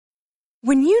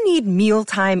When you need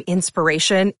mealtime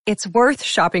inspiration, it's worth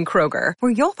shopping Kroger,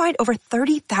 where you'll find over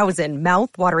 30,000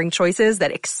 mouth-watering choices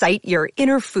that excite your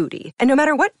inner foodie. And no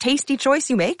matter what tasty choice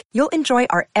you make, you'll enjoy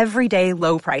our everyday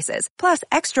low prices, plus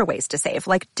extra ways to save,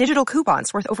 like digital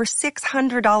coupons worth over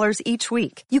 $600 each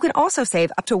week. You can also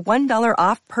save up to $1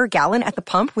 off per gallon at the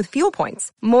pump with fuel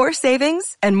points. More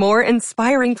savings and more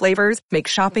inspiring flavors make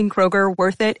shopping Kroger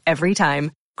worth it every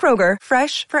time. Kroger,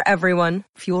 fresh for everyone.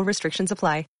 Fuel restrictions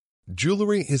apply.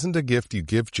 Jewelry isn't a gift you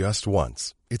give just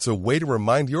once. It's a way to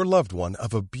remind your loved one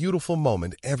of a beautiful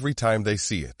moment every time they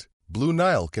see it. Blue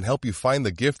Nile can help you find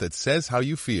the gift that says how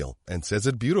you feel and says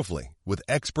it beautifully, with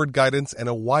expert guidance and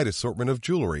a wide assortment of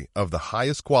jewelry of the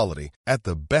highest quality at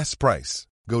the best price.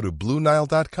 Go to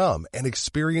BlueNile.com and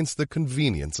experience the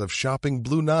convenience of shopping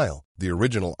Blue Nile, the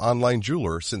original online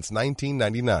jeweler since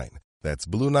 1999. That's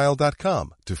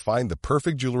BlueNile.com to find the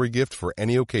perfect jewelry gift for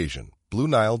any occasion.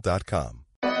 BlueNile.com.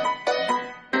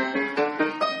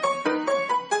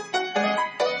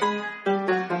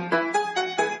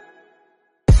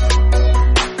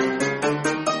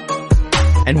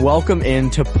 And welcome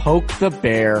into Poke the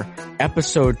Bear,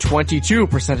 episode 22,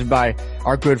 presented by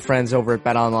our good friends over at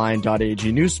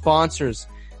betonline.ag, new sponsors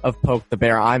of Poke the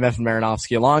Bear. I'm Evan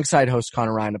Marinovsky, alongside host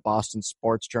Conor Ryan of Boston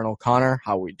Sports Journal. Conor,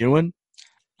 how are we doing?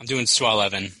 I'm doing swell,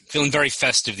 Evan. Feeling very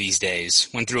festive these days.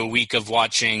 Went through a week of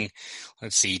watching,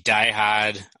 Die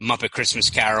Hard, Muppet Christmas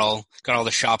Carol, got all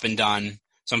the shopping done,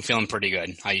 so I'm feeling pretty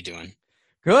good. How you doing?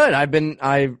 Good.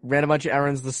 I ran a bunch of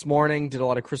errands this morning, did a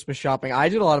lot of Christmas shopping. I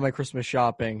did a lot of my Christmas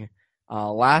shopping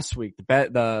last week.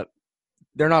 They're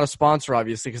not a sponsor,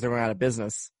 obviously, because they're going out of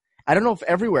business. I don't know if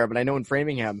everywhere, but I know in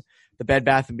Framingham, the Bed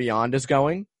Bath & Beyond is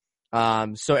going.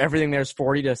 So everything there's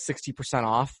 40 to 60%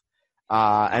 off.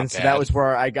 And so that was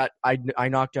where I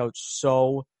knocked out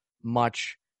so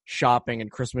much shopping and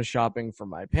Christmas shopping for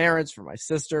my parents, for my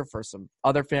sister, for some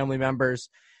other family members.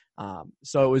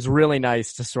 So it was really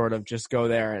nice to sort of just go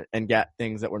there and get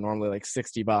things that wwere normally like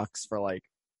 $60 for like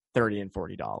 $30 and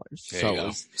 $40. There you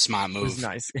go. Smart move. It was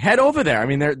nice. Head over there. I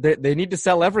mean, they need to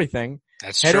sell everything.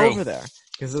 That's Head true. over there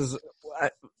because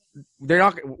they're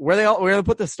not where they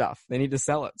put this stuff. They need to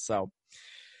sell it. So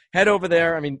head over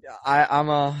there. I mean,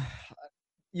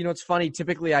 it's funny.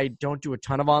 Typically, I don't do a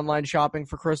ton of online shopping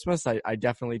for Christmas. I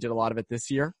definitely did a lot of it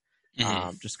this year.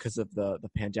 Just because of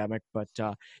the pandemic. But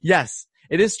yes,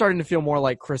 it is starting to feel more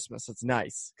like Christmas. It's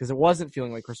nice because it wasn't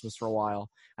feeling like Christmas for a while.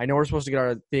 I know we're supposed to get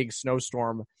our big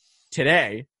snowstorm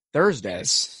today, Thursday.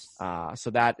 Yes.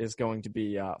 So that is going to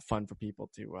be fun for people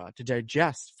to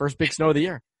digest. First big snow of the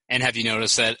year. And have you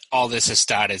noticed that all this has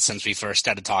started since we first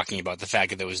started talking about the fact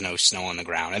that there was no snow on the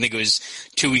ground? I think it was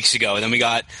 2 weeks ago. And then we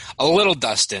got a little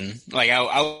dusting. Like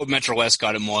our Metro West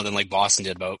got it more than like Boston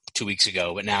did about 2 weeks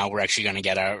ago. But now we're actually going to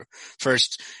get our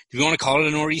first, if you want to call it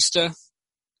a nor'easter,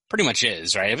 pretty much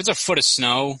is, right? If it's a foot of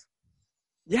snow.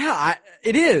 Yeah,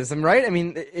 it is. I'm right. I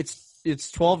mean,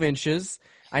 it's 12 inches.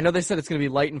 I know they said it's going to be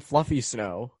light and fluffy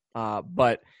snow.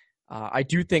 But I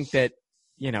do think that,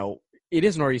 it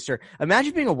is nor'easter.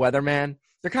 Imagine being a weatherman.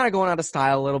 They're kind of going out of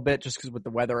style a little bit just because with the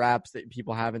weather apps that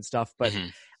people have and stuff. But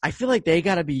I feel like they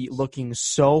got to be looking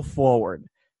so forward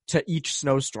to each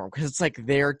snowstorm because it's like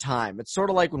their time. It's sort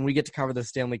of like when we get to cover the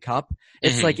Stanley Cup.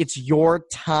 It's like it's your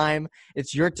time.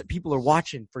 It's your people are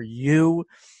watching for you.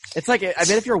 It's like, I bet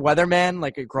if you're a weatherman,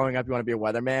 like growing up, you want to be a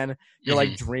weatherman. You're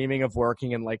like dreaming of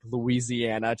working in like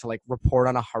Louisiana to like report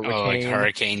on a hurricane. Oh, like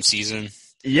hurricane season.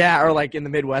 Yeah, or like in the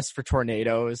Midwest for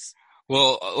tornadoes.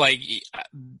 Well, like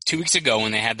 2 weeks ago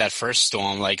when they had that first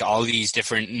storm, like all these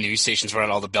different news stations were at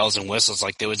all the bells and whistles.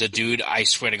 Like there was a dude, I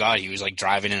swear to God, he was like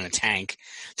driving in a tank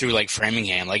through like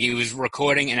Framingham. Like he was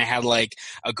recording and it had like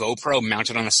a GoPro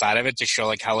mounted on the side of it to show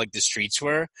like how like the streets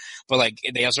were. But like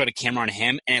they also had a camera on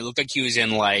him and it looked like he was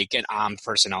in like an armed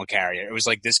personnel carrier. It was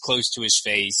like this close to his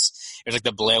face. It was like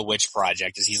the Blair Witch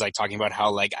Project as he's like talking about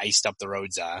how like iced up the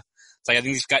roads are. It's like I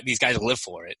think these guys live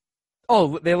for it.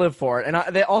 Oh, they live for it.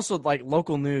 And they also like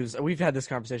local news. We've had this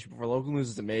conversation before. Local news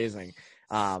is amazing.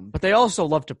 But they also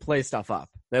love to play stuff up.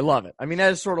 They love it. I mean,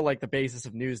 that is sort of like the basis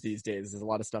of news these days is a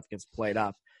lot of stuff gets played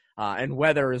up. And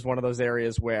weather is one of those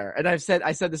areas where, and I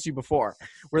said this to you before,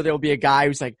 where there'll be a guy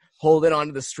who's like holding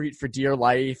onto the street for dear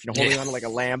life, holding onto like a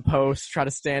lamppost, try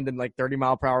to stand in like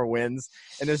 30-mile-per-hour winds.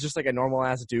 And there's just like a normal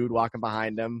ass dude walking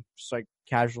behind him, just like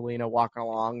casually, walking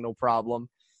along, no problem.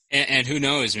 And who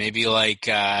knows, maybe like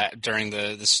during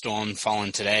the storm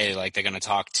falling today, like they're going to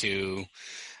talk to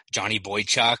Johnny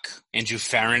Boychuk, Andrew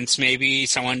Ference, maybe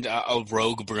someone, a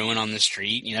rogue Bruin on the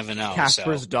street. You never know.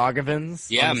 Kasper's Doggovins.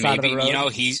 Yeah, maybe,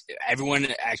 everyone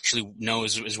actually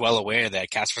is well aware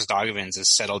that Kasper's Doggovins has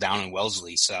settled down in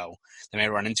Wellesley, so they may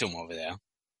run into him over there.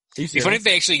 Are you It'd be funny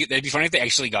serious? it'd be funny if they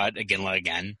actually got Iginla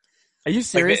again. Are you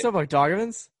serious about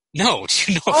Doggovins? No,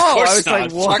 no, of I course was not.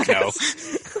 like, what? Fuck no.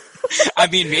 I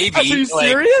mean, maybe. Are you like,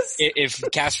 serious? if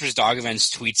Casper's Dog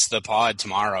Events tweets the pod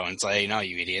tomorrow and it's like, no,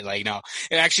 you idiot. Like, no.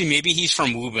 And actually, maybe he's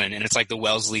from Woburn and it's like the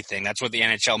Wellesley thing. That's what the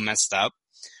NHL messed up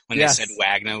when they said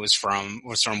Wagner was from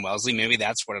Wellesley. Maybe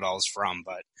that's what it all is from.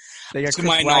 But They got to Chris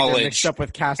my Wagner knowledge, mixed up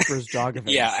with Casper's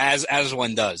Doggovins. yeah, as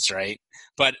one does, right?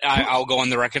 But I'll go on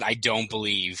the record. I don't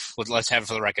believe. Let's have it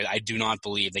for the record. I do not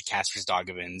believe that Casper's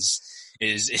Doggovins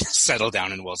is settled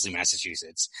down in Wellesley,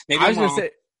 Massachusetts. Maybe I'm wrong.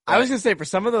 I was going to say, for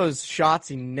some of those shots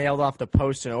he nailed off the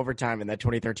post in overtime in that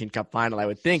 2013 Cup final, I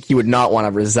would think he would not want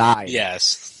to reside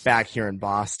back here in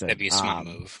Boston. That'd be a smart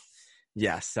move.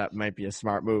 Yes, that might be a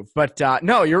smart move. But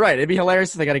no, you're right. It'd be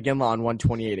hilarious if they got a Ginla on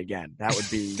 128 again. That would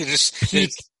be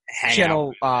peak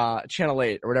channel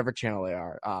 8 or whatever channel they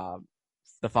are,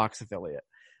 the Fox affiliate.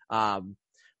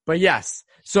 But yes,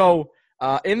 so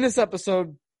in this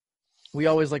episode, we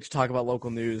always like to talk about local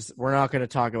news. We're not going to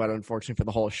talk about it, unfortunately, for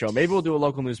the whole show. Maybe we'll do a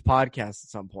local news podcast at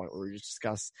some point where we just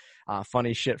discuss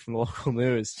funny shit from the local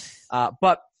news.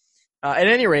 But at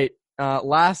any rate,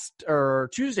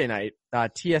 Tuesday night,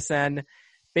 TSN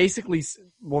basically,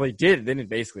 well, they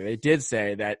did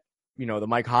say that, you know, the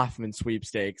Mike Hoffman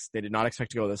sweepstakes, they did not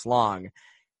expect to go this long,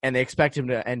 and they expect him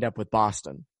to end up with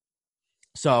Boston.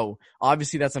 So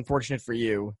obviously that's unfortunate for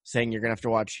you, saying you're going to have to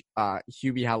watch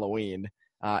Hubie Halloween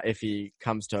if he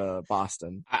comes to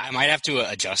Boston. I might have to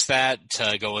adjust that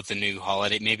to go with the new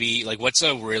holiday. Maybe, like, what's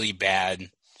a really bad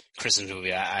Christmas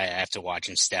movie I have to watch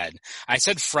instead? I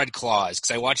said Fred Claus because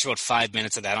I watched about 5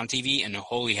 minutes of that on TV, and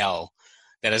holy hell,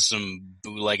 that is some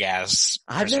bootleg-ass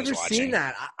I've Christmas never watching. seen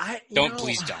that.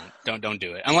 Please don't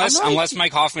do it. Unless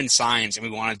Mike Hoffman signs and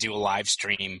we want to do a live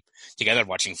stream together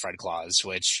watching Fred Claus,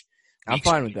 which I'm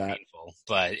fine with that. Painful,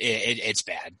 but it's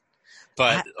bad.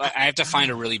 But I have to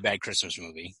find a really bad Christmas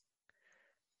movie.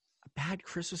 A bad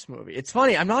Christmas movie. It's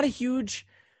funny. I'm not a huge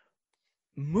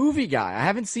movie guy. I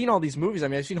haven't seen all these movies. I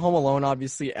mean, I've seen Home Alone,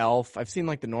 obviously, Elf. I've seen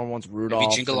like the normal ones, Rudolph.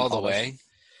 Maybe Jingle All the Way.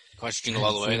 Watch Jingle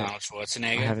All the Way. Arnold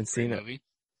Schwarzenegger. I haven't seen it. Movie.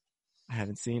 I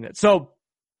haven't seen it. So,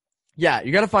 yeah,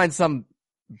 you got to find some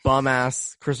bum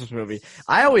ass Christmas movie.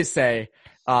 I always say,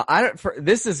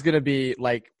 this is going to be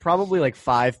like probably like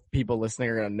 5 people listening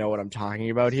are going to know what I'm talking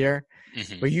about here.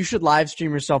 Mm-hmm. But you should live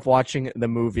stream yourself watching the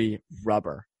movie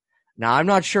Rubber. Now, I'm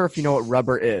not sure if you know what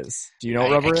Rubber is. Do you know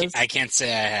what Rubber is? I can't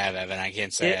say I have, Evan. I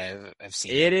can't say I've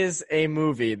seen it. It is a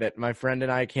movie that my friend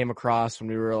and I came across when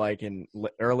we were like in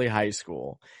early high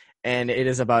school. And it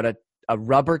is about a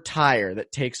rubber tire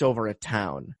that takes over a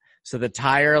town. So the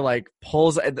tire like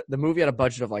pulls, the movie had a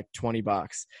budget of like $20,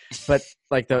 but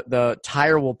like the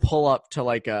tire will pull up to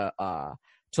like a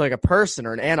person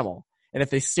or an animal. And if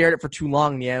they stare at it for too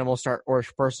long, the animal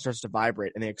person starts to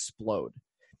vibrate and they explode.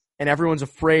 And everyone's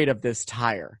afraid of this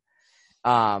tire.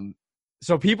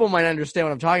 So people might understand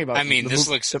what I'm talking about. I mean, I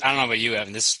don't know about you,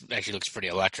 Evan. This actually looks pretty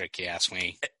electric, you ask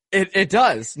me. It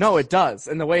does. No, it does.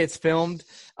 And the way it's filmed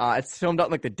out in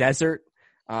like the desert.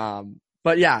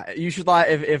 But yeah, you should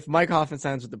if Mike Hoffman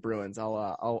signs with the Bruins,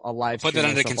 I'll live put that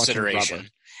under consideration.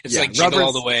 It's like Jingle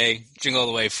All the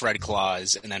Way, Fred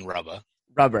Claus, and then Rubber.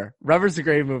 Rubber's a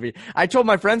great movie. I told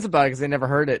my friends about it because they never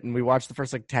heard it, and we watched the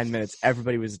first like 10 minutes.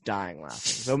 Everybody was dying laughing.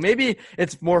 So maybe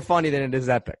it's more funny than it is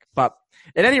epic. But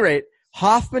at any rate,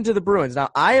 Hoffman to the Bruins. Now,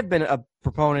 I have been a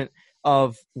proponent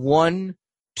of 1,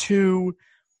 2,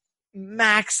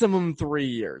 maximum 3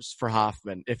 years for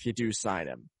Hoffman if you do sign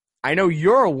him. I know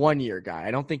you're a 1-year guy.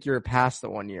 I don't think you're past the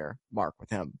 1-year mark with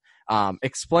him.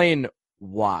 Explain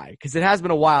why, because it has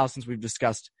been a while since we've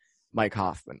discussed Mike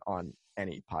Hoffman on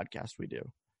any podcast we do.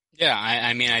 Yeah,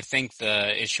 I mean, I think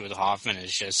the issue with Hoffman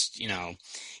is just, you know,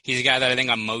 he's a guy that I think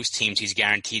on most teams he's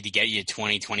guaranteed to get you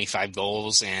 20, 25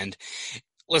 goals. And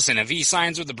listen, if he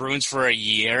signs with the Bruins for a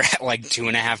year at like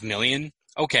 $2.5 million,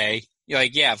 okay, you're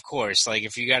like, yeah, of course. Like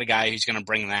if you got a guy who's going to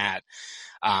bring that,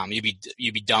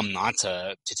 you'd be dumb not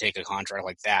to take a contract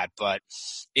like that. But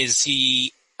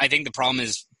I think the problem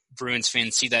is Bruins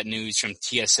fans see that news from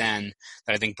TSN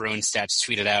that I think Bruins Stats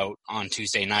tweeted out on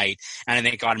Tuesday night, and I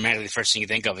think automatically the first thing you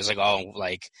think of is like, oh,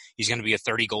 like he's going to be a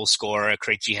 30-goal scorer.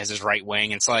 Krejci has his right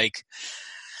wing. It's like,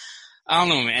 I don't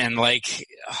know, man. Like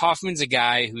Hoffman's a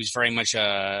guy who's very much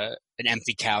an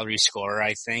empty calorie scorer,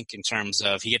 I think, in terms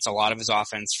of he gets a lot of his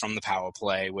offense from the power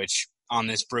play, which on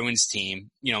this Bruins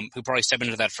team, you know, who probably step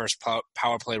into that first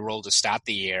power play role to start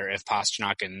the year if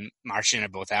Pastrnak and Marchand are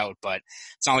both out, but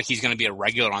it's not like he's going to be a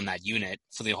regular on that unit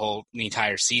for the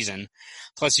entire season.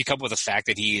 Plus, you couple with the fact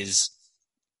that he is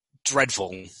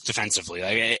dreadful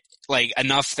defensively. Like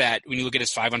enough that when you look at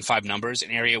his 5-on-5 numbers,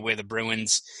 an area where the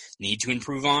Bruins need to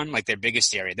improve on, like their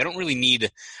biggest area, they don't really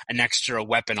need an extra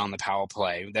weapon on the power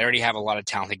play. They already have a lot of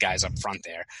talented guys up front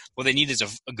there. What they need is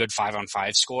a good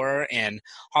 5-on-5 scorer, and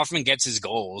Hoffman gets his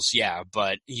goals, yeah,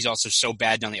 but he's also so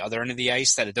bad down the other end of the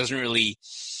ice that it doesn't really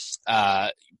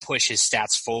push his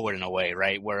stats forward in a way,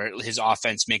 right, where his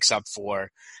offense makes up for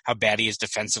how bad he is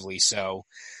defensively. So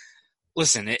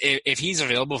listen, if he's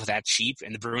available for that cheap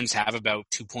and the Bruins have about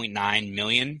 $2.9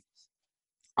 million,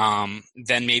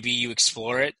 then maybe you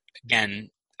explore it. Again,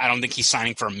 I don't think he's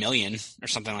signing for $1 million or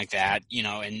something like that,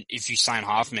 and if you sign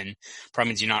Hoffman, probably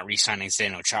means you're not re-signing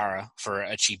Zdeno Chara for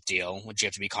a cheap deal, which you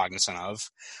have to be cognizant of.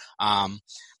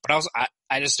 But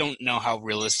I just don't know how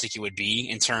realistic it would be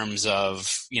in terms of,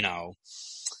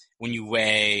 when you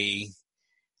weigh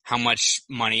how much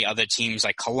money other teams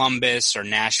like Columbus or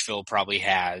Nashville probably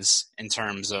has in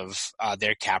terms of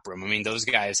their cap room. I mean, those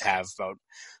guys have about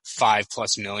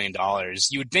 $5+ million.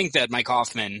 You would think that Mike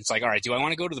Hoffman, it's like, all right, do I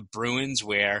want to go to the Bruins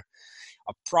where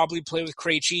I'll probably play with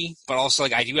Krejci, but also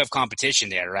like I do have competition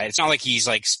there, right? It's not like he's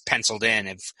like penciled in.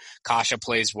 If Kasha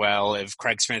plays well, if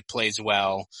Craig Smith plays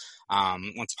well,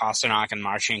 once Pasternak and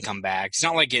Marchand come back, it's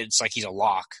not like it's like he's a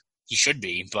lock. He should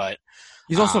be, but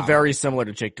he's also very similar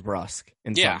to Jake DeBrusk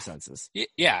in some senses.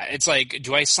 Yeah, it's like,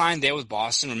 do I sign there with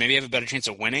Boston or maybe have a better chance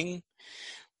of winning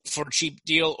for a cheap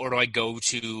deal, or do I go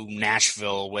to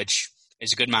Nashville, which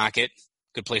is a good market,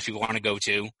 good place people want to go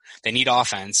to. They need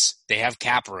offense. They have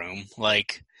cap room.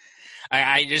 Like,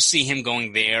 I just see him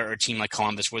going there, or a team like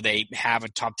Columbus where they have a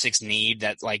top 6 need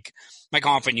that, like, Mike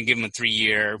Hoffman, you give him a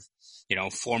 3-year,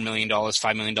 $4 million,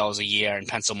 $5 million a year and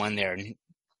pencil him in there, and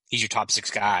he's your top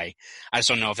 6 guy. I just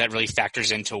don't know if that really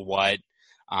factors into what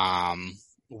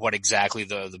exactly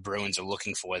the Bruins are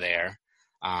looking for there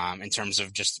in terms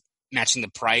of just matching the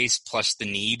price plus the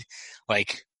need.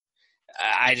 Like,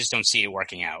 I just don't see it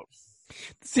working out.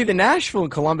 See, the Nashville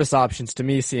and Columbus options to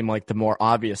me seem like the more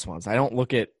obvious ones. I don't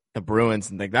look at the Bruins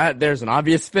and think that there's an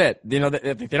obvious fit. They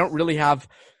don't really have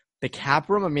the cap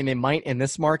room. I mean, they might in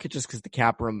this market just because the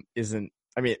cap room isn't.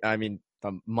 I mean,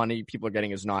 the money people are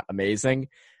getting is not amazing.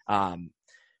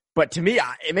 But to me,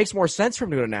 it makes more sense for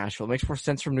him to go to Nashville. It makes more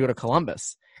sense for him to go to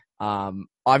Columbus.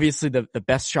 Obviously, the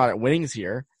best shot at winning is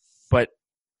here, but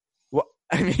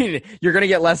you're going to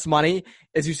get less money.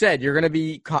 As you said, you're going to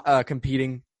be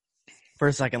competing for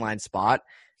a second line spot.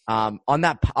 On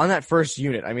that first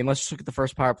unit, I mean, let's just look at the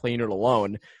first power play unit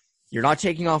alone. You're not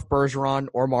taking off Bergeron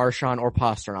or Marchand or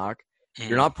Pasternak.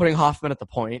 You're not putting Hoffman at the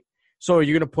point. So are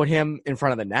you going to put him in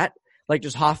front of the net? Like,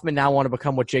 does Hoffman now want to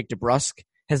become what Jake DeBrusk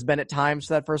has been at times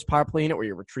for that first power play unit, where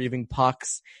you're retrieving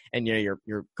pucks and you're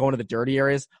going to the dirty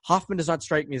areas? Hoffman does not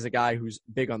strike me as a guy who's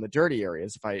big on the dirty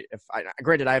areas.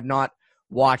 Granted, I have not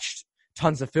watched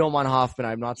tons of film on Hoffman.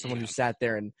 I'm not someone who sat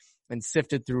there and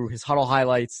sifted through his huddle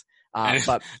highlights.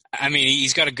 But I mean,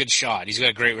 he's got a good shot. He's got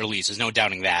a great release. There's no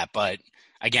doubting that. But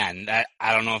again,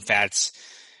 I don't know if that's,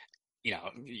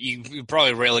 you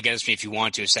probably rail against me if you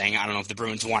want to, saying, I don't know if the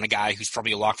Bruins want a guy who's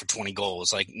probably a lock for 20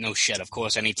 goals. Like, no shit. Of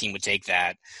course, any team would take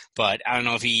that. But I don't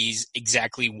know if he's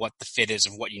exactly what the fit is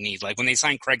of what you need. Like, when they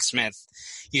signed Craig Smith,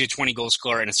 he's a 20-goal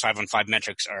scorer and his 5-on-5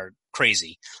 metrics are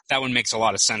crazy. That one makes a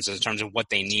lot of sense in terms of what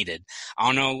they needed. I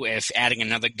don't know if adding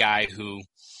another guy who,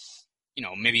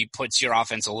 maybe puts your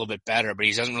offense a little bit better, but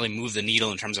he doesn't really move the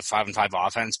needle in terms of 5-on-5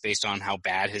 offense based on how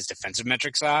bad his defensive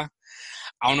metrics are.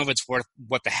 I don't know if it's worth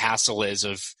what the hassle is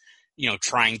of,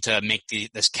 trying to make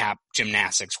this cap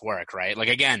gymnastics work, right? Like,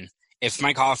 again, if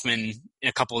Mike Hoffman in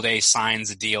a couple of days signs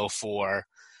a deal for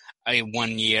a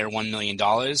 1 year, $1 million,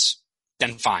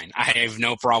 then fine. I have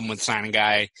no problem with signing a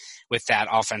guy with that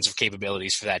offensive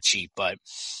capabilities for that cheap. But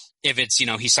if it's,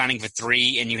 he's signing for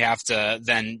 3 and you have to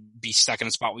then be stuck in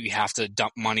a spot where you have to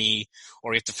dump money,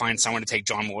 or you have to find someone to take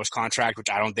John Moore's contract,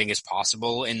 which I don't think is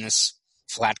possible in this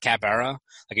flat cap era.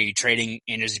 Like, are you trading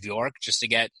Anders Bjork just to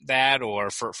get that,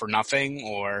 or for nothing?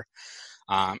 Or,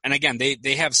 and again,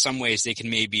 they have some ways they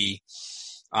can maybe,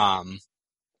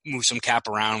 move some cap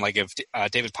around. Like, if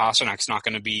David Pasternak's not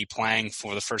going to be playing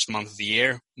for the first month of the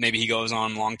year, maybe he goes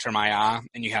on long-term IR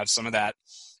and you have some of that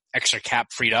extra cap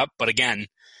freed up. But again,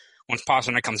 once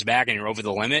Pasternak comes back and you're over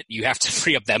the limit, you have to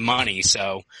free up that money.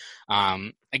 So,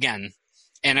 again,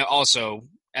 and also,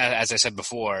 as I said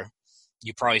before,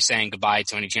 you're probably saying goodbye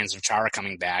to any chance of Chara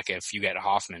coming back if you get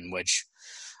Hoffman, which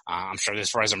I'm sure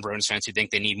there's some Bruins fans who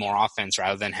think they need more offense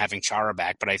rather than having Chara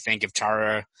back. But I think if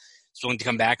Chara is willing to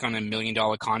come back on $1 million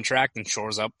contract and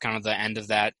shores up kind of the end of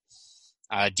that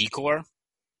decor,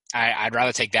 I'd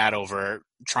rather take that over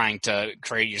trying to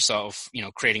create yourself,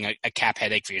 creating a cap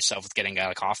headache for yourself with getting a guy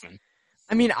like Hoffman.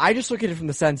 I mean, I just look at it from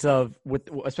the sense of,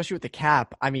 especially with the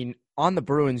cap, I mean, on the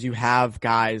Bruins, you have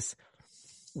guys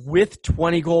with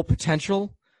 20-goal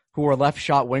potential who are left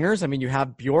shot wingers. I mean, you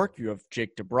have Bjork, you have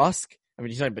Jake DeBrusk. I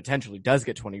mean, he potentially does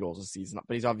get 20 goals this season,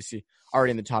 but he's obviously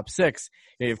already in the top 6.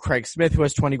 You have Craig Smith, who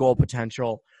has 20-goal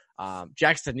potential.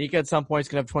 Jack Studnicka at some point is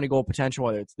going to have 20-goal potential,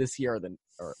 whether it's this year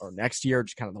or next year,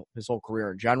 just kind of his whole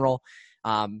career in general.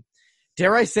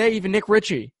 Dare I say, even Nick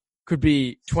Ritchie could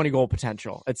be 20-goal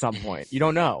potential at some point. You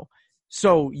don't know.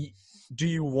 So do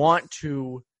you want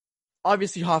to –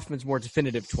 obviously, Hoffman's more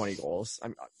definitive 20 goals.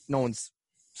 No one's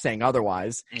saying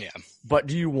otherwise. Yeah. But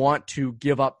do you want to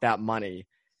give up that money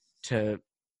to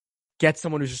get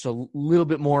someone who's just a little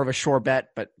bit more of a sure bet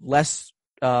but less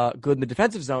good in the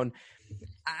defensive zone?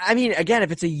 I mean, again,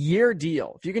 if it's a year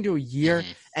deal, if you can do a year,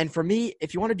 and for me,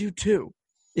 if you want to do 2,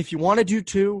 if you want to do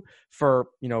 2 for,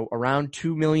 around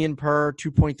 $2 million per,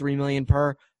 $2.3 million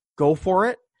per, go for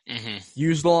it.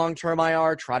 Use the long-term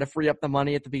IR, try to free up the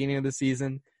money at the beginning of the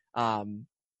season.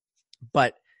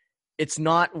 But it's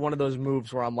not one of those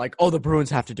moves where I'm like, oh, the Bruins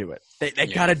have to do it. They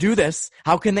got to do this.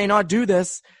 How can they not do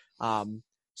this?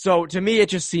 So to me, it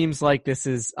just seems like this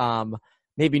is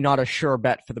maybe not a sure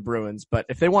bet for the Bruins. But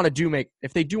if they want to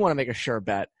if they do want to make a sure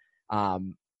bet,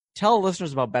 tell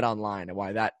listeners about Bet Online and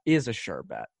why that is a sure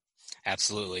bet.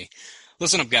 Absolutely.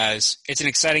 Listen up, guys. It's an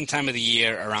exciting time of the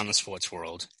year around the sports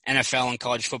world. NFL and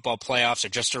college football playoffs are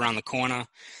just around the corner.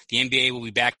 The NBA will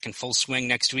be back in full swing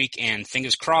next week, and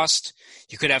fingers crossed,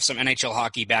 you could have some NHL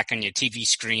hockey back on your TV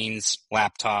screens,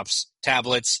 laptops,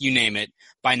 tablets, you name it,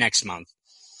 by next month.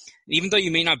 Even though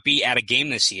you may not be at a game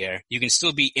this year, you can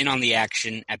still be in on the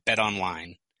action at Bet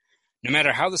Online. No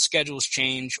matter how the schedules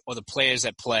change or the players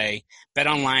that play,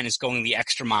 BetOnline is going the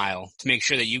extra mile to make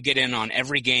sure that you get in on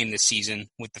every game this season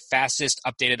with the fastest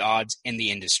updated odds in the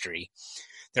industry.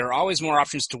 There are always more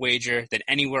options to wager than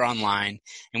anywhere online,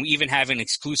 and we even have an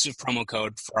exclusive promo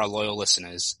code for our loyal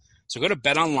listeners. So go to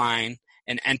BetOnline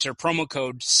and enter promo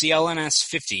code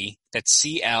CLNS50, that's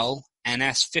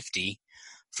CLNS50,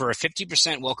 for a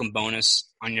 50% welcome bonus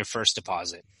on your first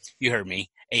deposit. You heard me.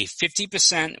 A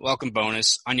 50% welcome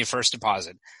bonus on your first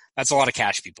deposit. That's a lot of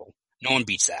cash, people. No one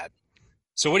beats that.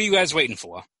 So what are you guys waiting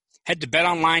for? Head to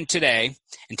BetOnline today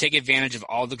and take advantage of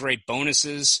all the great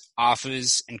bonuses,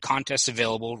 offers, and contests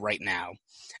available right now.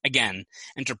 Again,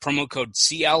 enter promo code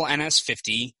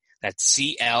CLNS50, that's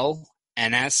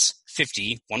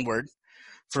CLNS50, one word,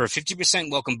 for a 50%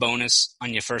 welcome bonus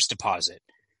on your first deposit.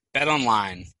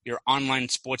 BetOnline, your online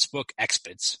sportsbook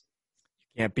experts.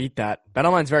 Can't beat that.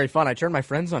 BetOnline's very fun. I turned my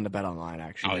friends on to BetOnline,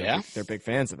 actually. Oh, yeah? They're big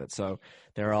fans of it. So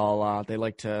they're all, they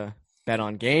like to bet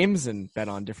on games and bet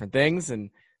on different things,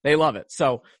 and they love it.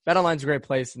 So BetOnline's a great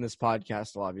place, and this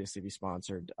podcast will obviously be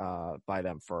sponsored by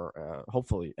them for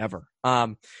hopefully ever.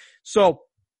 So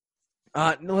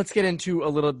let's get into a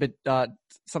little bit,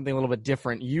 something a little bit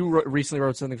different. You recently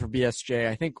wrote something for BSJ,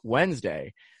 I think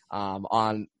Wednesday,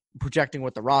 on projecting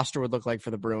what the roster would look like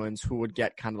for the Bruins, who would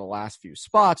get kind of the last few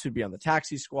spots, who'd be on the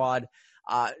taxi squad.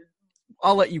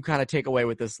 I'll let you kind of take away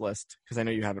with this list because I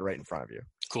know you have it right in front of you.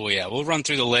 Cool, yeah. We'll run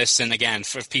through the list. And again,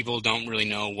 for people who don't really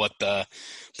know what the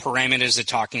parameters are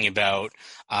talking about,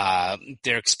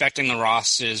 they're expecting the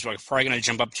rosters. We're probably going to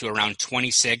jump up to around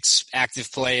 26 active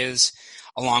players,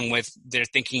 along with they're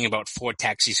thinking about 4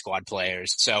 taxi squad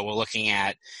players. So we're looking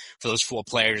at, for those 4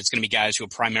 players, it's going to be guys who are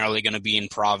primarily going to be in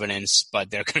Providence,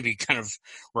 but they're going to be kind of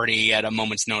ready at a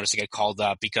moment's notice to get called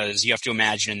up, because you have to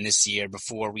imagine this year,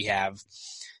 before we have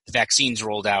the vaccines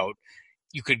rolled out,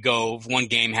 you could go one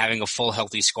game having a full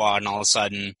healthy squad, and all of a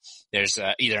sudden there's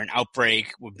either an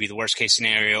outbreak would be the worst case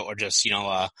scenario, or just,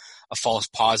 a false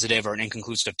positive or an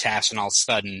inconclusive test, and all of a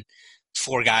sudden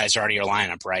 4 guys are out of your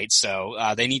lineup, right? So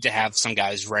they need to have some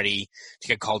guys ready to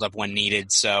get called up when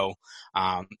needed. So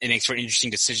it makes for an interesting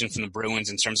decision from the Bruins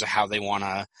in terms of how they want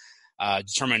to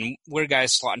determine where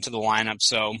guys slot into the lineup.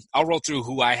 So I'll roll through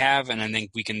who I have, and I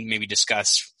think we can maybe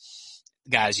discuss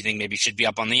guys you think maybe should be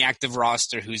up on the active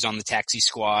roster, who's on the taxi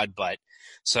squad. But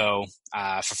so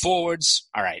for forwards,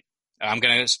 all right, I'm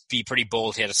going to be pretty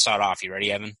bold here to start off. You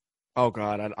ready, Evan? Oh,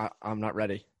 God, I'm not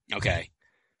ready. Okay.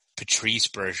 Patrice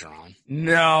Bergeron.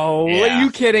 No, Yeah. Are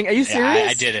you kidding? Are you serious? Yeah,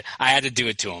 I did it. I had to do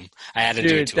it to him.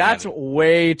 Dude, that's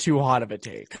way too hot of a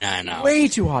take. I know. Way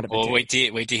too hot of a take. Well, wait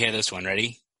to hear this one.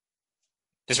 Ready?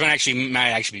 This one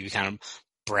might be kind of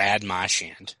Brad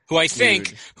Marchand, who I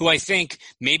think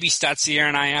maybe starts the year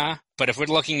in IR, but if we're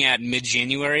looking at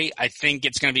mid-January, I think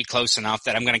it's going to be close enough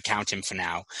that I'm going to count him for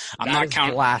now.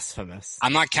 Blasphemous.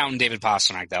 I'm not counting David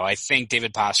Pastrnak, though. I think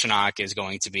David Pastrnak is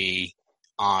going to be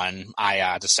on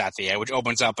IR to start the year, which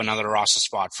opens up another roster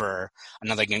spot for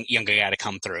another younger guy to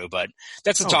come through. But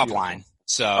that's the top line.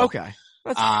 So Okay.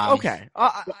 That's okay.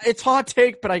 It's hot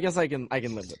take, but I guess I can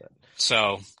live with it.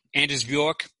 So Anders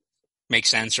Bjork makes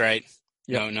sense, right?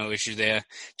 Yep. No issue there.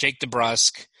 Jake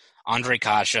DeBrusk, Andre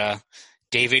Kasha,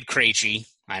 David Krejci,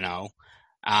 I know.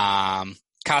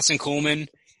 Carson Kuhlman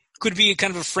could be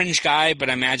kind of a fringe guy, but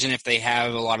I imagine if they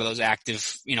have a lot of those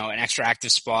active, an extra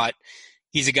active spot,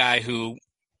 he's a guy who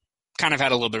kind of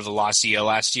had a little bit of a lost year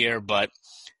last year, but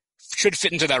should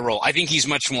fit into that role. I think he's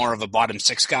much more of a bottom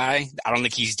six guy. I don't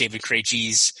think he's David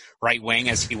Krejci's right wing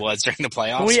as he was during the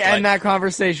playoffs. Can we end that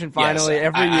conversation finally?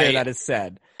 Yes, Every year that is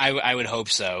said. I would hope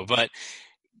so. But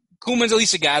Kuhlman's at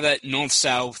least a guy that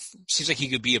north-south seems like he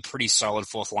could be a pretty solid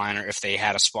fourth liner if they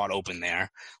had a spot open there,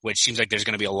 which seems like there's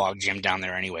going to be a log jam down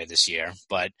there anyway this year.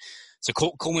 But so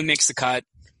Kuhlman makes the cut.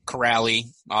 Corrali,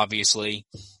 obviously.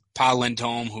 Pa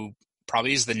Lindholm, who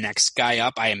probably is the next guy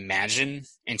up, I imagine,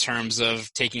 in terms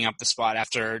of taking up the spot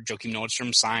after Joakim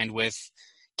Nordstrom signed with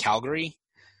Calgary.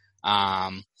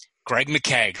 Greg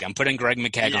McKegg. I'm putting Greg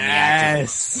McKegg on the active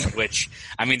list, which,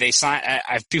 I mean, they signed.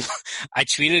 I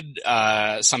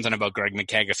tweeted something about Greg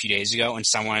McKegg a few days ago, and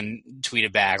someone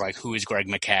tweeted back, like, who is Greg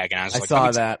McKegg? And I was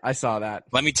I saw that.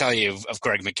 Let me tell you of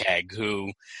Greg McKegg,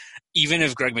 who, even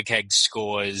if Greg McKegg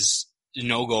scores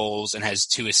no goals and has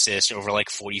 2 assists over like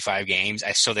 45 games,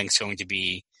 I still think it's going to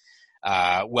be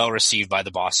well received by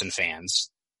the Boston fans.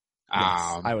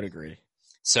 Yes, I would agree.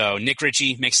 So Nick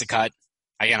Ritchie makes the cut.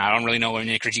 Again, I don't really know where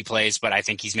Nick Ritchie plays, but I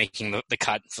think he's making the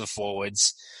cut for the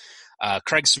forwards.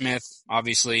 Craig Smith,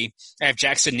 obviously. I have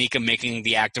Jackson Nika making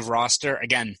the active roster.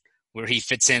 Again, where he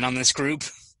fits in on this group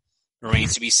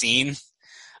remains to be seen.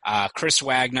 Chris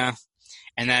Wagner.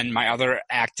 And then my other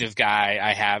active guy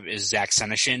I have is Zach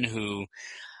Senyshyn, who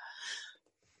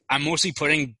I'm mostly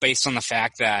putting based on the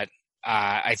fact that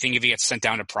I think if he gets sent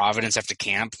down to Providence after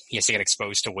camp, he has to get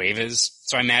exposed to waivers.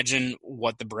 So I imagine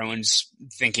what the Bruins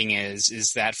thinking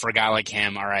is that for a guy like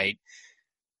him, all right,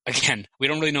 again, we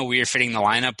don't really know where you're fitting the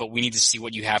lineup, but we need to see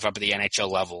what you have up at the NHL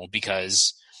level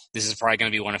because this is probably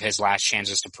going to be one of his last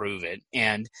chances to prove it.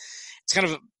 And it's kind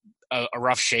of a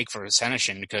rough shake for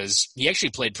Senyshyn because he actually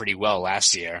played pretty well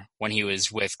last year when he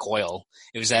was with Coyle.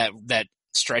 It was that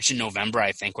stretch in November,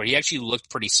 I think, where he actually looked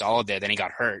pretty solid there. Then he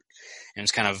got hurt. And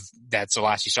it's kind of, that's the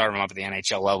last you saw him up at the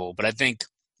NHL level. But I think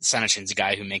Senyshyn's a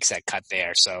guy who makes that cut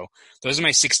there. So those are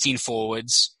my 16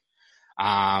 forwards.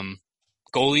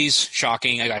 Goalies,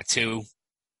 shocking. I got 2. Are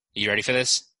you ready for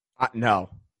this? No.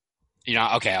 You're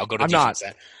not? Okay, I'll go to I'm defense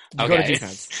not. then. Okay. Go to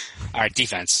defense. All right,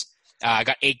 defense. I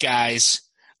got 8 guys.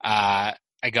 I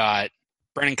got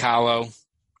Brennan Carlo,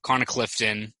 Connor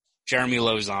Clifton, Jeremy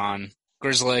Lauzon,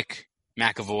 Grzelcyk,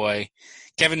 McAvoy,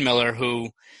 Kevin Miller,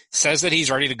 who says that he's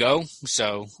ready to go.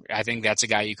 So I think that's a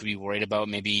guy you could be worried about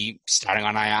maybe starting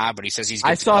on IR, but he says he's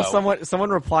good to go. Someone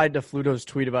replied to Fluto's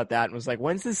tweet about that and was like,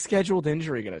 when's this scheduled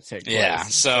injury going to take place? Yeah,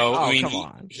 so I mean, come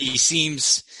on. He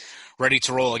seems ready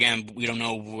to roll. Again, we don't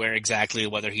know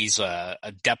whether he's a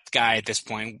depth guy at this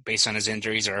point based on his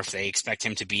injuries or if they expect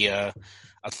him to be a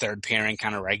third pairing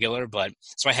kind of regular. But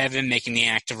so I have him making the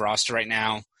active roster right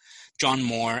now. John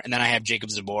Moore, and then I have Jacob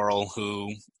Zaboral,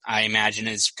 who I imagine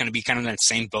is going to be kind of in that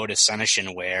same boat as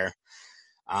Senyshyn, where,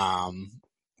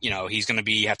 he's going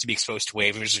to have to be exposed to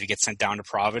waivers if he gets sent down to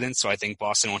Providence. So I think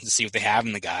Boston wants to see what they have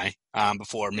in the guy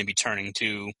before maybe turning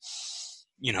to,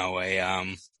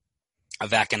 a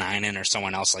Vakanainen or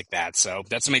someone else like that. So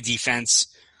that's my defense.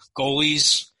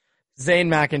 Goalies. Zane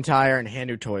McIntyre and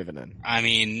Hannu Toivonen. I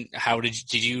mean,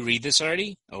 did you read this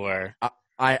already or?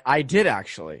 I did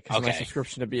actually because of my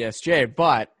subscription to BSJ,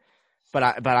 but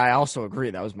I also agree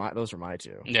those are my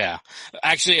 2. Yeah,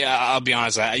 actually, I'll be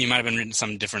honest. You might have been reading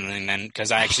something different then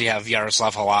because I actually have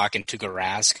Yaroslav Halak and Tuukka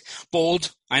Rask.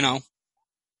 Bold, I know.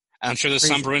 I'm sure there's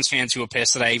some Bruins fans who are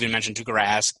pissed that I even mentioned Tuukka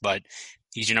Rask, but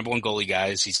he's your number 1 goalie,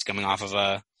 guys. He's coming off of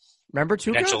a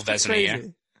potential Vezina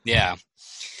year. Yeah.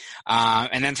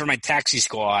 And then for my taxi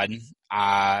squad,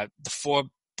 the 4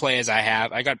 players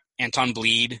I got Anton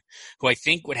Bleed, who I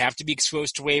think would have to be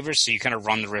exposed to waivers, so you kind of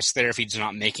run the risk there if he's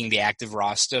not making the active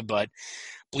roster. But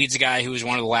Bleed's a guy who was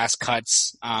one of the last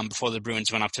cuts before the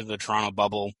Bruins went up to the Toronto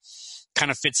bubble.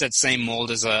 Kind of fits that same mold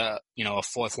as a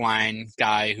fourth line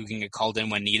guy who can get called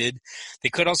in when needed. They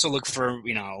could also look for,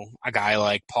 a guy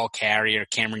like Paul Carey or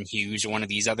Cameron Hughes or one of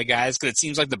these other guys, because it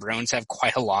seems like the Bruins have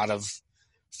quite a lot of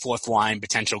fourth line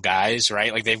potential guys,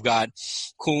 right? Like they've got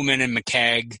Kuhlman and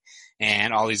McKegg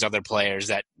and all these other players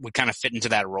that would kind of fit into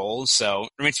that role. So it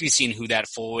remains to be seen who that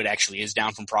forward actually is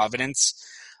down from Providence.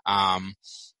 I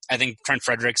think Trent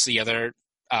Frederic's the other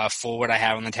forward I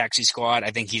have on the taxi squad. I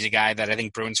think he's a guy that I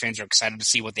think Bruins fans are excited to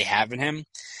see what they have in him.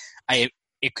 I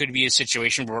it could be a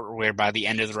situation where by the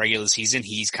end of the regular season,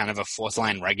 he's kind of a fourth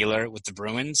line regular with the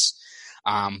Bruins.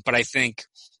 But I think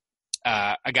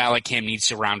a guy like him needs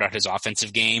to round out his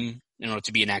offensive game in order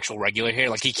to be an actual regular here.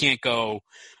 Like, he can't go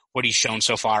what he's shown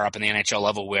so far up in the NHL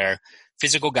level, where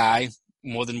physical guy,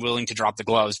 more than willing to drop the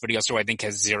gloves, but he also, I think,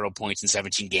 has 0 points in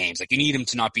 17 games. Like, you need him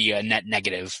to not be a net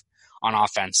negative on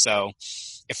offense. So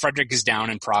if Frederic is down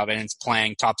in Providence,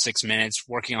 playing top 6 minutes,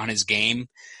 working on his game,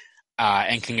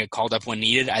 and can get called up when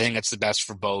needed, I think that's the best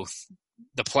for both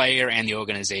the player and the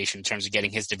organization in terms of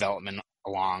getting his development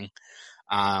along.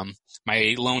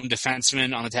 My lone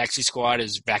defenseman on the taxi squad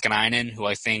is Vakanainen, who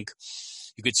I think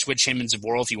you could switch him and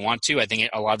Zaboral if you want to. I think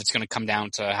a lot of it's going to come down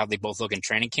to how they both look in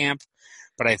training camp.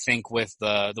 But I think with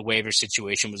the waiver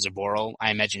situation with Zaboral,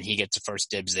 I imagine he gets the first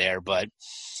dibs there. But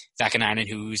Vakanainen,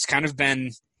 who's kind of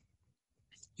been,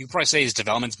 you could probably say his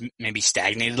development's maybe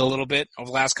stagnated a little bit over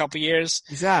the last couple of years.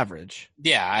 He's average.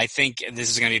 Yeah, I think this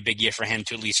is going to be a big year for him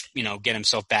to at least, get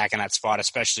himself back in that spot,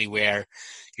 especially where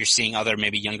you're seeing other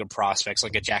maybe younger prospects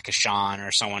like a Jack Ashawn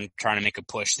or someone trying to make a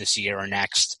push this year or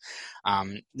next.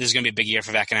 This is going to be a big year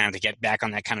for Vakanainen to get back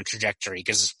on that kind of trajectory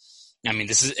because,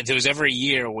 if there was ever a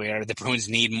year where the Bruins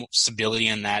need stability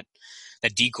in that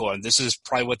decor, this is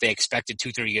probably what they expected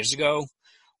 2-3 years ago,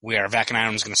 where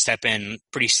Vakanainen was going to step in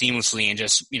pretty seamlessly and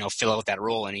just, fill out that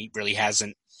role, and he really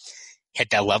hasn't hit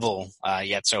that level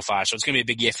yet so far. So it's going to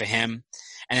be a big year for him.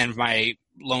 And then my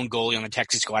lone goalie on the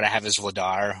Texas squad I have is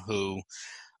Vladar, who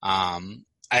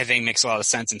I think makes a lot of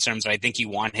sense in terms of I think you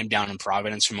want him down in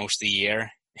Providence for most of the year,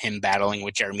 him battling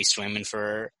with Jeremy Swayman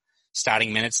for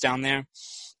starting minutes down there.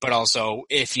 But also,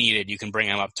 if needed, you can bring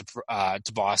him up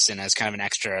to Boston as kind of an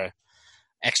extra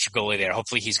goalie there.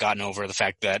 Hopefully he's gotten over the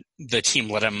fact that the team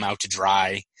let him out to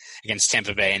dry against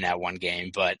Tampa Bay in that one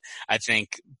game. But I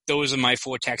think those are my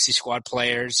 4 taxi squad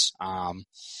players. Again,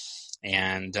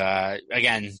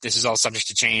 this is all subject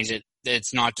to change.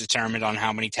 It's not determined on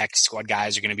how many taxi squad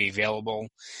guys are going to be available,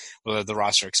 whether the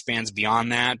roster expands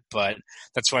beyond that. But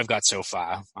that's what I've got so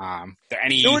far.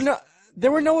 There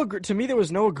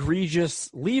was no egregious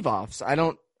leave-offs. I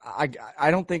don't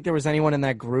think there was anyone in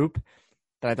that group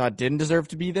that I thought didn't deserve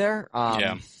to be there.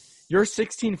 Your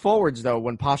 16 forwards, though,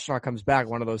 when Pastrnak comes back,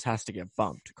 one of those has to get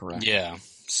bumped, correct? Yeah.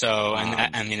 So,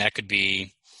 that could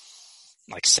be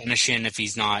like Senyshyn if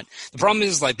he's not. The problem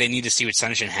is, they need to see what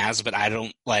Senyshyn has, but I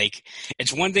don't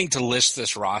it's one thing to list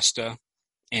this roster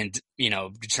and,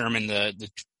 determine the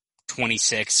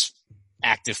 26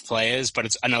 active players, but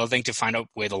it's another thing to find out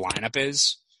where the lineup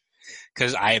is,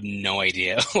 because I have no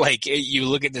idea. You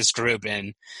look at this group,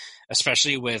 and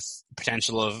especially with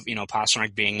potential of,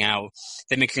 Pastrnak being out,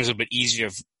 that makes things a bit easier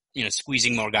of,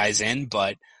 squeezing more guys in.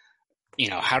 But,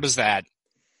 how does that,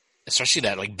 especially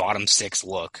that bottom 6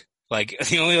 look?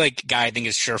 The only guy I think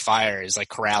is surefire is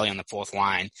Corrali on the 4th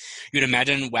line. You'd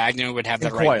imagine Wagner would have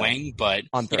that right wing, but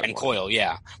and Coyle,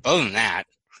 yeah. But other than that,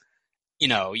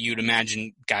 you'd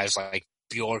imagine guys like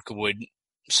Bjork would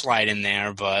slide in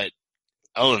there, but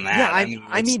other than that,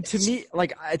 to me,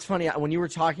 it's funny when you were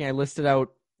talking, I listed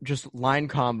out just line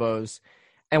combos,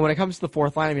 and when it comes to the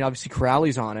 4th line, obviously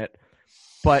Corrali's on it,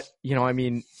 but do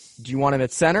you want him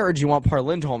at center or do you want Par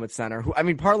Lindholm at center?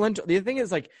 The thing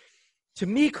is, to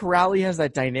me, Corrali has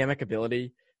that dynamic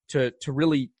ability to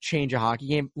really change a hockey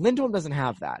game. Lindholm doesn't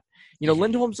have that.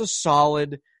 Lindholm's a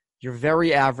solid, you're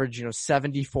very average,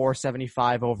 74,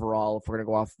 75 overall if we're going to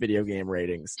go off video game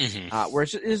ratings, where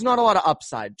there's not a lot of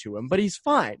upside to him, but he's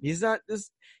fine. He's not this.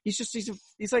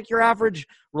 He's like your average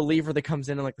reliever that comes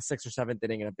in the 6th or 7th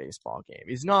inning in a baseball game.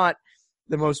 He's not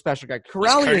the most special guy.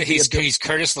 Corrali he's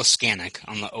Curtis Laskanik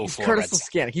on the 04. Curtis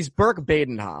Laskanik. He's Burke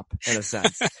Badenhop in a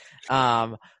sense.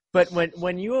 But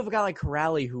when you have a guy like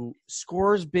Corrali who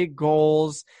scores big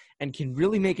goals and can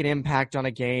really make an impact on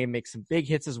a game, make some big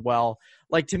hits as well,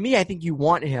 to me, I think you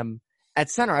want him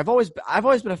at center. I've always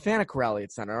been a fan of Corrali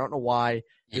at center. I don't know why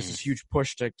there's this huge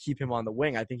push to keep him on the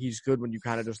wing. I think he's good when you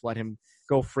kind of just let him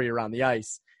go free around the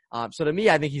ice. So to me,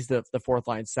 I think he's the 4th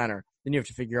line center. Then you have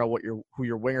to figure out who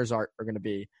your wingers are going to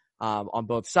be on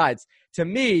both sides. To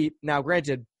me, now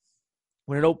granted,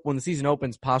 when the season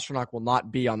opens, Pastrnak will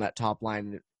not be on that top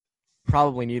line.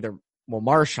 Probably neither will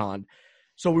Marchand.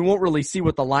 So we won't really see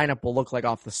what the lineup will look like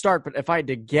off the start. But if I had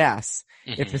to guess,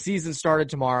 if the season started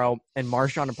tomorrow and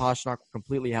Marchand and Pastrnak were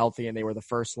completely healthy and they were the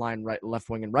first line, left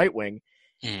wing and right wing,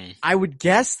 I would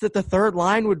guess that the 3rd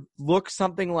line would look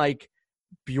something like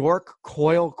Bjork,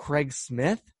 Coyle, Craig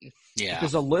Smith. Yeah.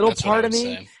 There's a little part of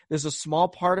me, there's a small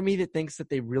part of me that thinks that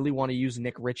they really want to use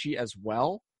Nick Ritchie as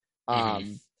well.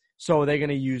 So are they going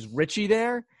to use Ritchie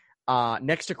there?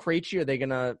 Next to Krejci, are they going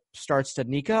to start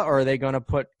Stadnicka or are they going to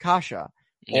put Kasha?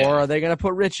 Yeah. Or are they going to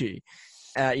put Ritchie?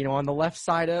 on the left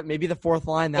side of maybe the fourth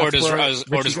line. That's or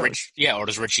does Richie or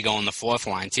does Richie go on the fourth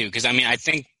line too? Because I mean, I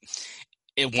think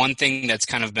one thing that's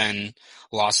kind of been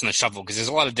lost in the shuffle, because there's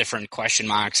a lot of different question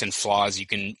marks and flaws you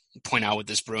can point out with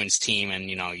this Bruins team, and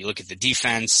you look at the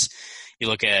defense, you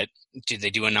look at did they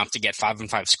do enough to get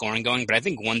 5-on-5 scoring going, but I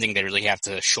think one thing they really have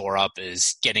to shore up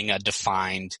is getting a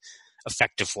defined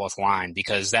effective fourth line,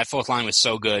 because that fourth line was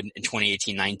so good in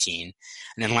 2018-19. And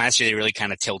then last year they really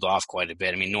kind of tailed off quite a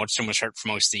bit. I mean, Nordstrom was hurt for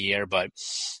most of the year, but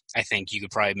I think you could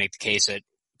probably make the case that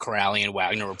Corrali and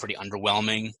Wagner were pretty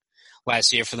underwhelming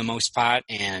last year for the most part.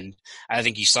 And I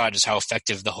think you saw just how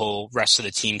effective the whole rest of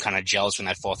the team kind of gels when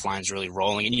that fourth line is really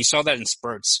rolling. And you saw that in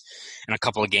spurts in a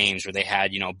couple of games where they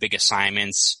had, big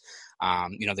assignments.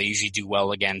 They usually do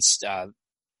well against,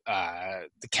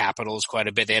 the Capitals quite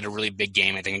a bit. They had a really big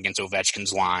game, I think, against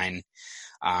Ovechkin's line.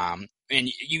 And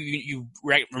you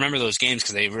remember those games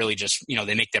because they really just,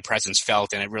 they make their presence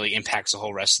felt, and it really impacts the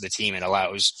whole rest of the team. It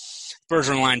allows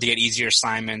Bergeron line to get easier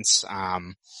assignments.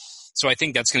 So I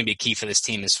think that's going to be a key for this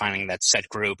team, is finding that set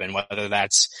group, and whether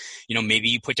that's, maybe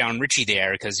you put down Richie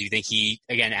there because you think he,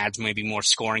 again, adds maybe more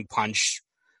scoring punch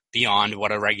beyond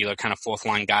what a regular kind of fourth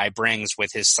line guy brings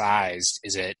with his size.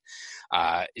 Is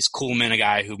Kuhlman a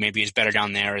guy who maybe is better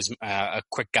down there as a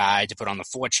quick guy to put on the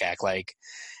forecheck?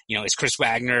 Is Chris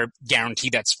Wagner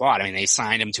guaranteed that spot? I mean, they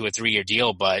signed him to a 3-year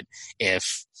deal, but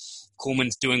if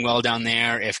Kuhlman's doing well down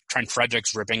there, if Trent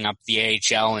Frederick's ripping up the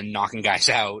AHL and knocking guys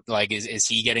out, is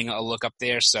he getting a look up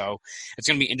there? So it's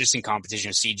going to be interesting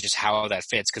competition to see just how that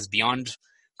fits, because beyond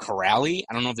Corrali,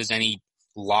 I don't know if there's any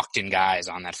locked-in guys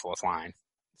on that fourth line.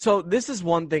 So this is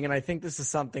one thing, and I think this is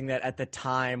something that at the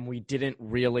time we didn't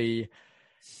really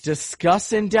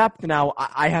discuss in depth. Now,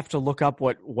 I have to look up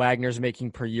what Wagner's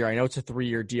making per year. I know it's a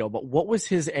 3-year deal, but what was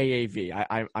his AAV?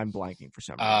 I'm blanking for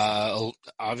some reason.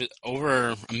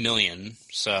 Over $1 million.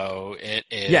 So it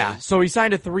is. Yeah, so he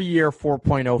signed a 3-year,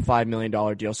 $4.05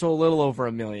 million deal, so a little over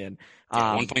 $1 million.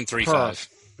 1.35.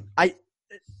 It's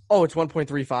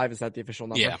 1.35. Is that the official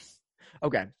number? Yeah.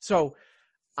 Okay, so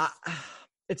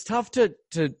it's tough to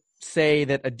say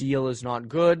that a deal is not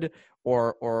good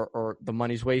or the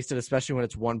money's wasted, especially when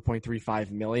it's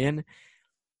 $1.35 million.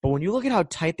 But when you look at how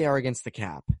tight they are against the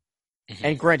cap,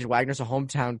 and granted, Wagner's a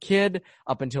hometown kid.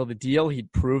 Up until the deal,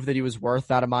 he'd proved that he was worth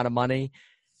that amount of money.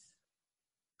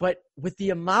 But with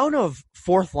the amount of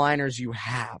fourth liners you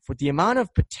have, with the amount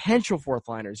of potential fourth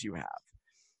liners you have,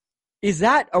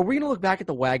 are we going to look back at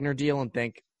the Wagner deal and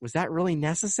think, was that really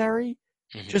necessary?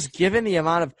 Just given the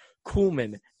amount of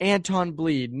Kuhlman, Anton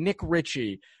Bleed, Nick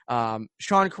Ritchie, Sean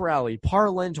Corrali, Par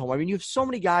Lindholm. I mean, you have so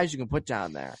many guys you can put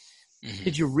down there.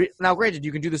 Did you now, granted,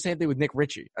 you can do the same thing with Nick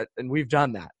Ritchie, and we've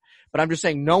done that. But I'm just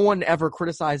saying, no one ever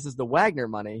criticizes the Wagner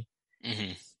money.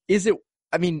 Is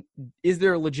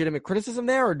there a legitimate criticism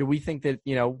there, or do we think that,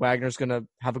 Wagner's going to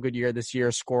have a good year this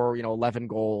year, score, 11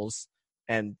 goals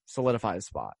and solidify his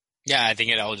spot? Yeah, I think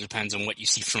it all depends on what you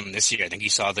see from this year. I think you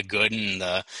saw the good and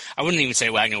I wouldn't even say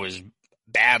Wagner was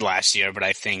bad last year, but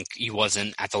I think he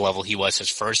wasn't at the level he was his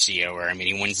first year, where,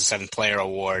 he wins the 7th player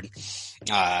award,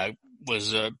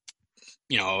 was a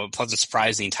pleasant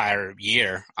surprise the entire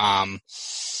year.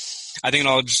 I think it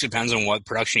all just depends on what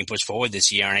production he puts forward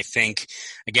this year. And I think,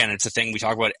 again, it's a thing we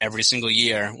talk about every single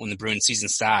year when the Bruins season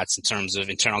starts in terms of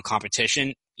internal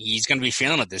competition. He's going to be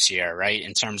feeling it this year, right?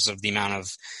 In terms of the amount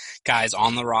of guys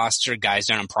on the roster, guys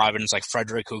down in Providence like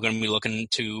Frederick, who are going to be looking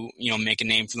to, make a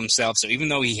name for themselves. So even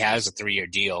though he has a 3-year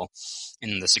deal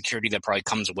and the security that probably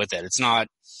comes with it, it's not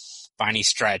by any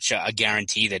stretch a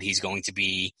guarantee that he's going to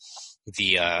be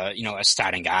the a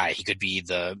starting guy. He could be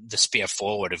the spear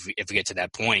forward if we get to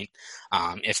that point.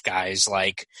 If guys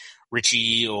like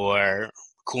Richie or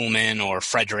Kuhlman or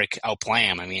Frederick outplay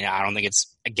him, I don't think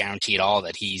it's a guarantee at all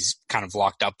that he's kind of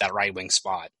locked up that right wing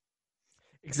spot.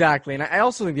 Exactly. And I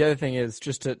also think the other thing is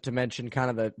just to mention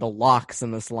kind of the locks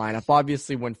in this lineup.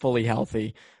 Obviously, when fully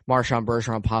healthy, Marchand,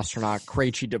 Bergeron, Pastrnak,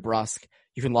 Krejci, DeBrusk,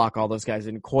 you can lock all those guys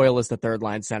in. Coyle is the third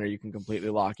line center you can completely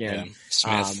lock in. Yeah.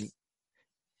 Smith.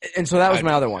 And so that was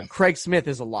my other one. Craig Smith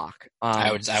is a lock.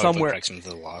 I would put Craig Smith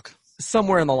as a lock.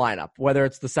 Somewhere in the lineup, whether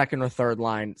it's the second or third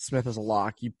line, Smith is a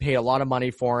lock. You paid a lot of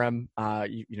money for him.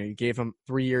 You gave him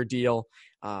a 3-year deal.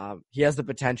 He has the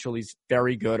potential. He's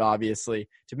very good, obviously.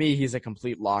 To me, he's a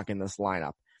complete lock in this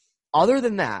lineup. Other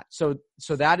than that, so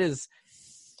that is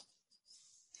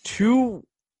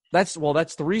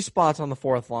that's 3 spots on the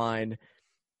fourth line,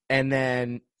 and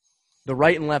then the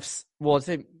right and left. Well,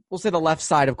 we'll say the left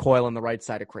side of Coyle and the right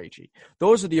side of Krejci.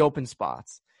 Those are the open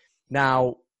spots.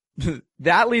 Now,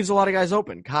 that leaves a lot of guys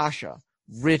open. Kasha,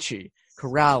 Ritchie,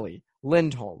 Corrali,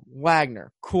 Lindholm,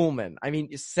 Wagner, Kuhlman.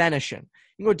 Senishin.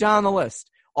 You can go down the list.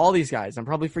 all these guys. I'm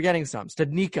probably forgetting some.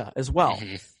 Studnicka as well.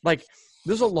 Mm-hmm. Like,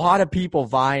 there's a lot of people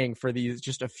vying for these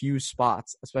just a few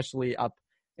spots, especially up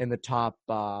in the top,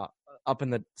 up in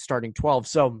the starting 12.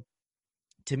 So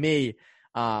to me,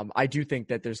 I do think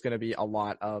that there's going to be a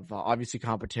lot of obviously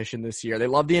competition this year. They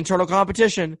love the internal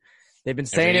competition. They've been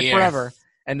saying it forever,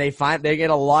 and they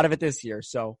get a lot of it this year.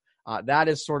 So that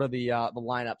is sort of the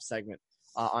lineup segment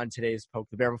on today's Poke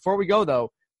the Bear. Before we go,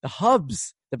 though, the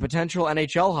hubs, the potential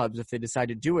NHL hubs, if they decide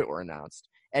to do it, were announced.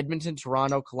 Edmonton,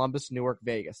 Toronto, Columbus, Newark,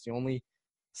 Vegas. The only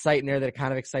site in there that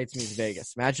kind of excites me is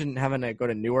Vegas. Imagine having to go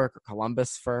to Newark or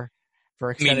Columbus for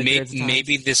extended periods of time.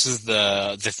 Maybe this is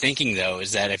the thinking, though,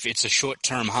 is that if it's a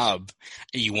short-term hub,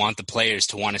 you want the players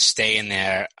to want to stay in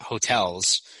their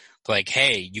hotels. Like,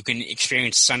 hey, you can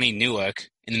experience sunny Newark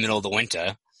in the middle of the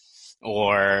winter,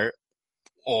 or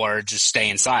just stay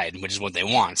inside, which is what they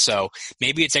want. So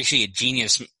maybe it's actually a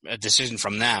genius decision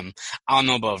from them. I don't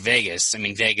know about Vegas. I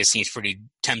mean, Vegas seems pretty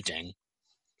tempting.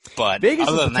 But Vegas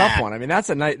is a tough one. I mean, that's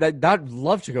a night I'd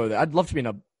love to go there. I'd love to be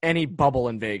in any bubble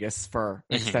in Vegas for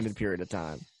an extended period of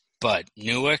time. But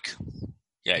Newark,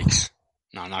 yikes.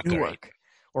 No, not Newark. great.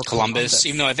 Or Columbus,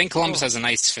 even though I think Columbus has a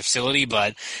nice facility,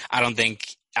 but I don't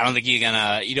think you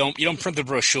don't print the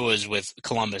brochures with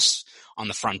Columbus on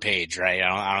the front page, right?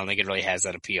 I don't think it really has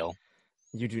that appeal.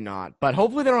 You do not. But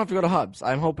hopefully they don't have to go to hubs.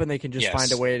 I'm hoping they can just find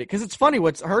a way to, because it's funny,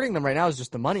 what's hurting them right now is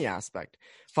just the money aspect.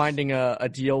 Finding a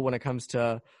deal when it comes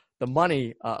to the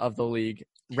money of the league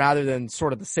rather than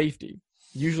sort of the safety.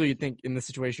 Usually you'd think in this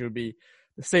situation it would be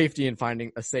the safety and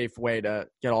finding a safe way to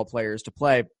get all players to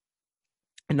play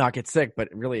and not get sick. But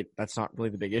really, that's not really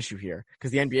the big issue here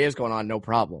because the NBA is going on no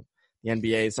problem. The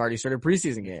NBA has already started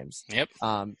preseason games. Yep.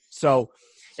 So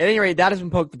at any rate, that has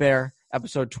been Poke the Bear,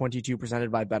 episode 22,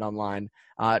 presented by BetOnline.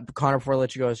 Conor, before I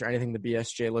let you go, is there anything the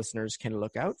BSJ listeners can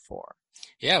look out for?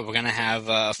 Yeah, we're going to have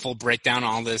a full breakdown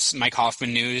on all this Mike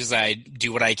Hoffman news. I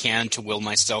do what I can to will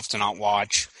myself to not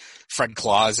watch Fred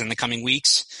Claus in the coming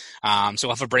weeks. So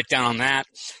we'll have a breakdown on that.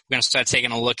 We're going to start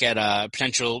taking a look at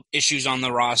potential issues on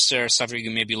the roster, stuff you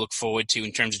can maybe look forward to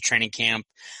in terms of training camp,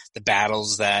 the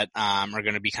battles that are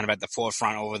going to be kind of at the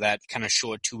forefront over that kind of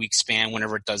short 2-week span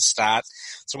whenever it does start.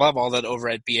 So we'll have all that over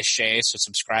at BSJ, so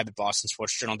subscribe at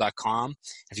bostonsportsjournal.com.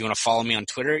 If you want to follow me on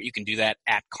Twitter, you can do that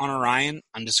at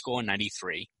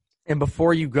ConorRyan_93. And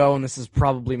before you go, and this is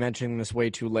probably mentioning this way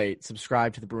too late,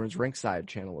 subscribe to the Bruins Rinkside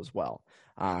channel as well.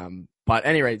 But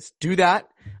anyways, do that.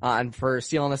 And for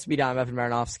CLNSB, I'm Evan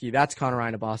Marinovsky. That's Conor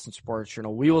Ryan of Boston Sports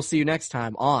Journal. We will see you next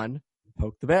time on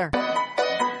Poke the Bear.